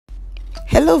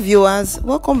Hello viewers,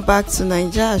 welcome back to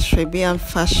Naija Aso-Ebi and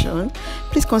Fashion.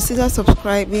 Please consider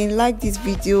subscribing, like this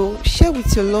video, share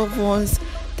with your loved ones.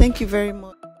 Thank you very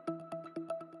much.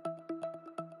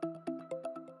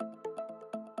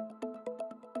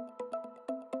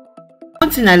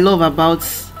 One thing I love about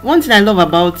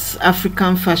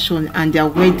African fashion and their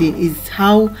wedding is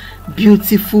how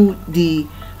beautiful the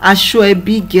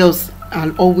Aso-Ebi girls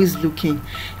are always looking.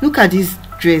 Look at this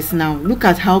dress now. Look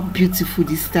at how beautiful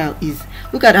this style is.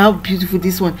 Look at how beautiful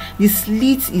this one. The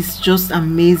slit is just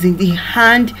amazing. The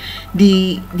hand,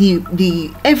 the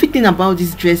everything about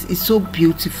this dress is so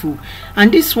beautiful.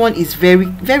 And this one is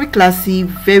very classy,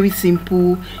 very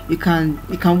simple. You can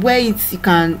wear it.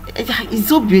 It's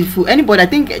so beautiful. Anybody, I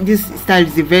think this style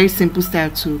is a very simple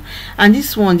style too. And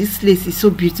this lace is so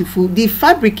beautiful. The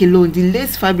fabric alone, the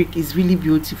lace fabric is really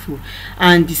beautiful.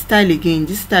 And the style again,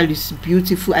 this style is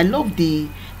beautiful. I love the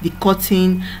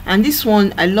cotton, and this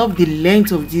one I love the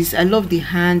length of this. I love the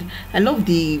hand, I love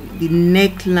the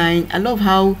neckline. I love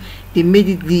how they made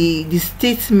it, the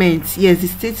statement. Yes, the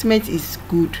statement is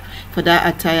good for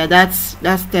that attire, that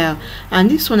style. And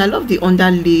this one I love the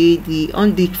underlay,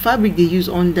 the fabric they use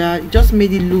under. It just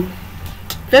made it look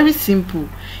very simple,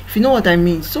 if you know what I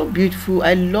mean. So beautiful.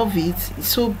 I love it. It's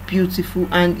so beautiful.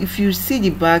 And if you see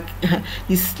the back,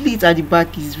 the slit at the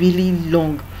back is really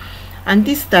long. And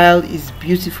this style is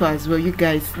beautiful as well, you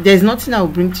guys. There's nothing I will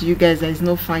bring to you guys that is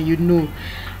not fine. You know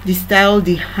the style,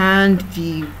 the hand,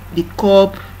 the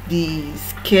cup, the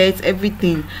skirt,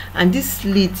 everything. And this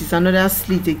slit is another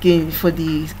slit again for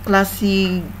the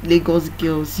classy Lagos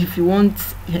girls. If you want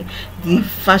the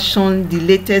fashion, the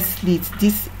latest slit,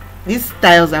 these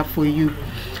styles are for you.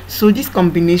 So this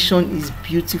combination is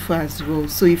beautiful as well.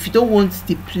 So if you don't want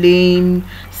the plain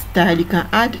style, you can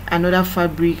add another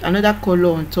fabric, another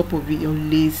color on top of it, your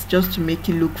lace, just to make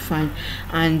it look fine.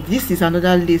 And this is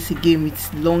another lace again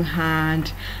with long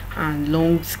hand and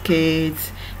long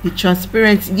skirts. The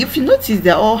transparent, if you notice,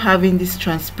 they're all having this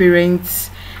transparent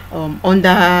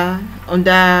under,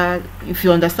 if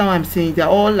you understand what I'm saying, they're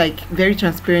all like very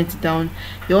transparent down.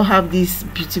 They all have this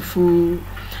beautiful.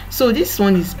 So this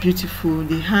one is beautiful.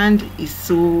 The hand is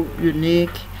so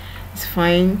unique. It's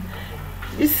fine.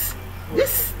 This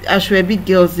Aso-Ebi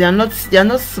girls, they are not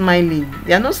smiling.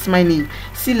 They are not smiling.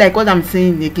 See, like what I'm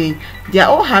saying again, they are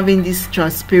all having this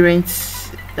transparent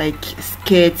like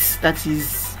skirts that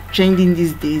is trending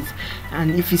these days.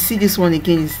 And if you see this one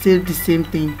again, it's still the same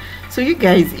thing. So you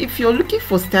guys, if you're looking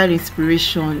for style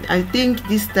inspiration, I think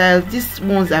these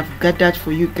ones I've gathered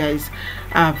for you guys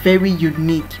are very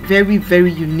unique, very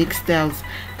unique styles.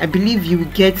 I believe you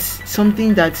will get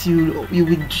something that you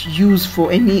would use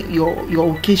for any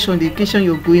your occasion, the occasion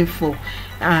you're going for,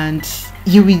 and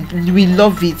you will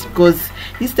love it, because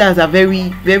these styles are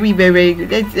very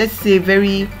let's say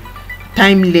very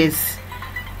timeless.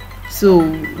 So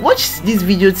watch this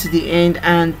video to the end,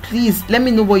 and please let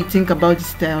me know what you think about the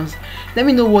styles. Let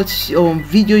me know what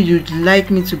video you'd like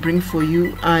me to bring for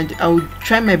you, and I will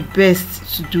try my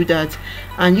best to do that.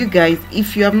 And you guys,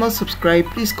 if you have not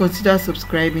subscribed, please consider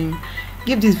subscribing.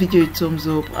 Give this video a thumbs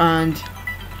up, and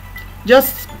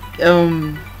just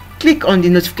click on the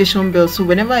notification bell, so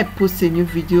whenever I post a new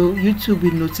video, YouTube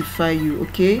will notify you.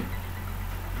 Okay?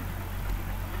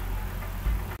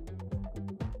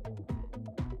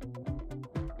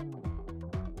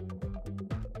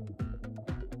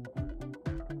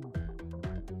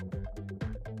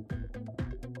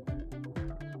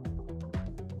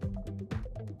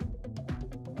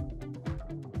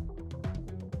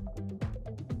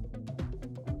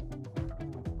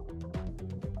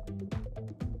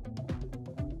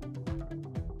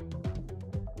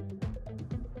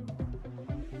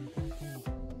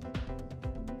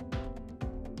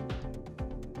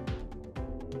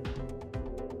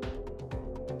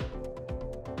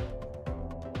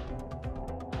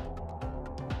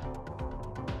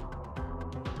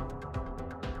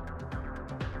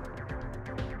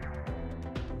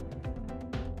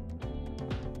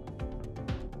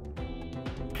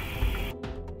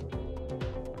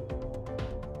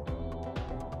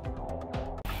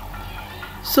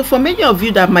 So for many of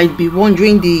you that might be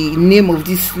wondering the name of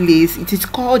this lace, it is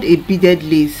called a beaded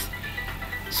lace.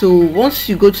 So once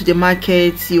you go to the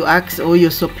market, you ask, or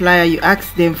your supplier, you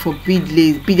ask them for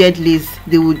beaded lace,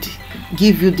 they would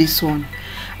give you this one.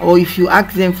 Or if you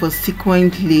ask them for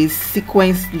sequenced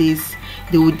lace,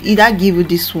 they would either give you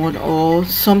this one or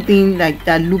something like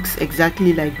that looks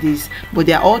exactly like this, but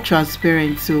they're all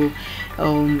transparent. So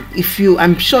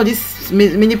I'm sure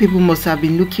many people must have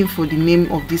been looking for the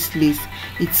name of this lace.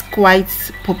 It's quite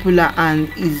popular and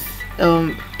is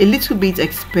a little bit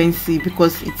expensive,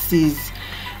 because it is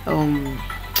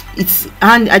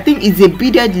and I think it's a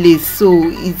beaded lace, so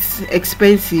it's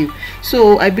expensive.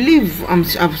 So I believe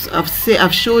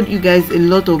I've showed you guys a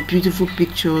lot of beautiful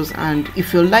pictures, and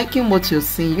if you're liking what you're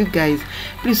seeing, you guys,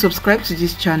 please subscribe to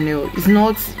this channel. It's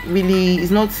not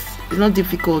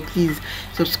difficult. Please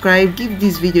subscribe, give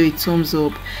this video a thumbs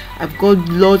up. I've got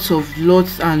lots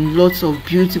and lots of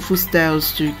beautiful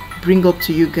styles to bring up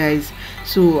to you guys,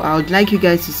 so I would like you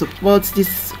guys to support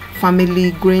this family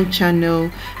growing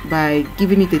channel by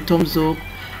giving it a thumbs up.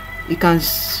 You can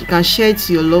share it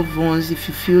to your loved ones if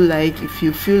you feel like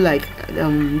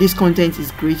this content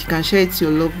is great. You can share it to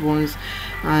your loved ones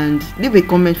and leave a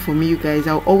comment for me, you guys.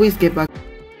 I'll always get back.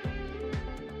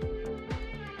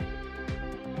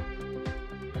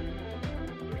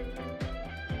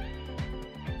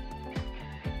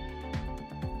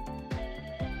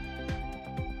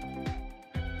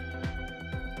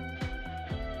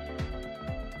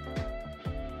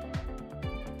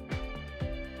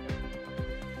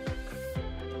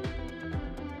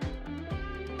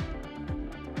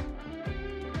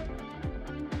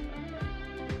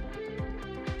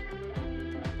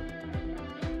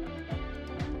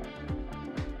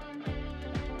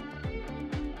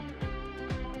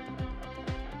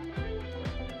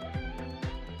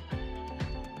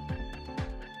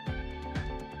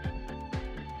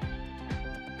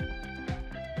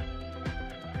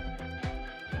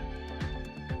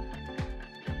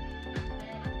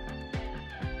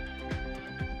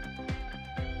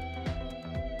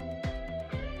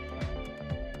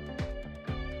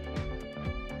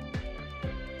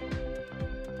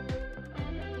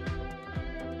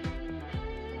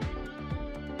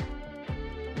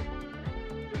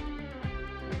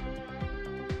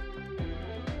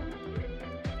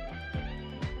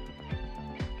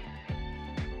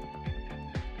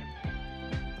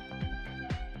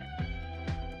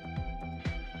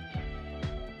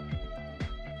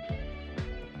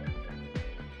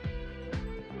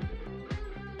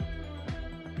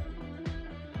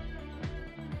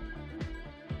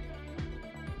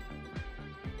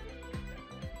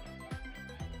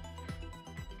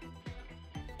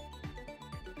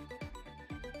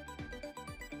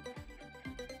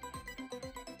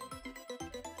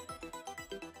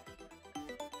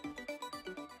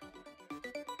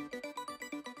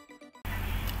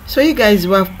 So you guys,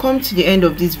 we have come to the end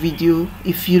of this video.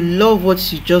 If you love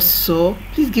what you just saw,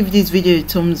 please give this video a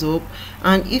thumbs up,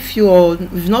 and if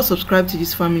you've not subscribed to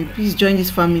this family, please join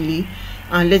this family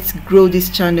and let's grow this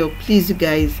channel. Please, you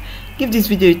guys, give this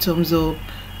video a thumbs up,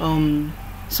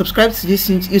 subscribe to this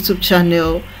YouTube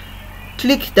channel,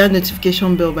 click that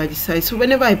notification bell by the side, so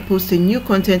whenever I post a new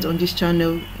content on this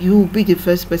channel, you will be the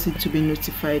first person to be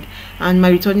notified. And my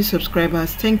returning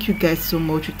subscribers, thank you guys so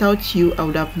much. Without you, I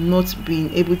would have not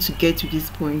been able to get to this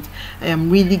point. I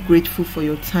am really grateful for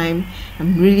your time.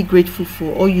 I'm really grateful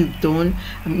for all you've done.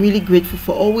 I'm really grateful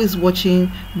for always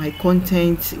watching my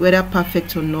content, whether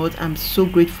perfect or not. I'm so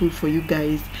grateful for you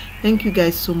guys. Thank you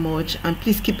guys so much, and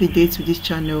please keep a date with this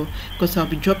channel because I'll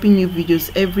be dropping new videos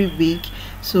every week.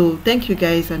 So thank you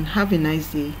guys and have a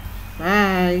nice day.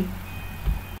 Bye.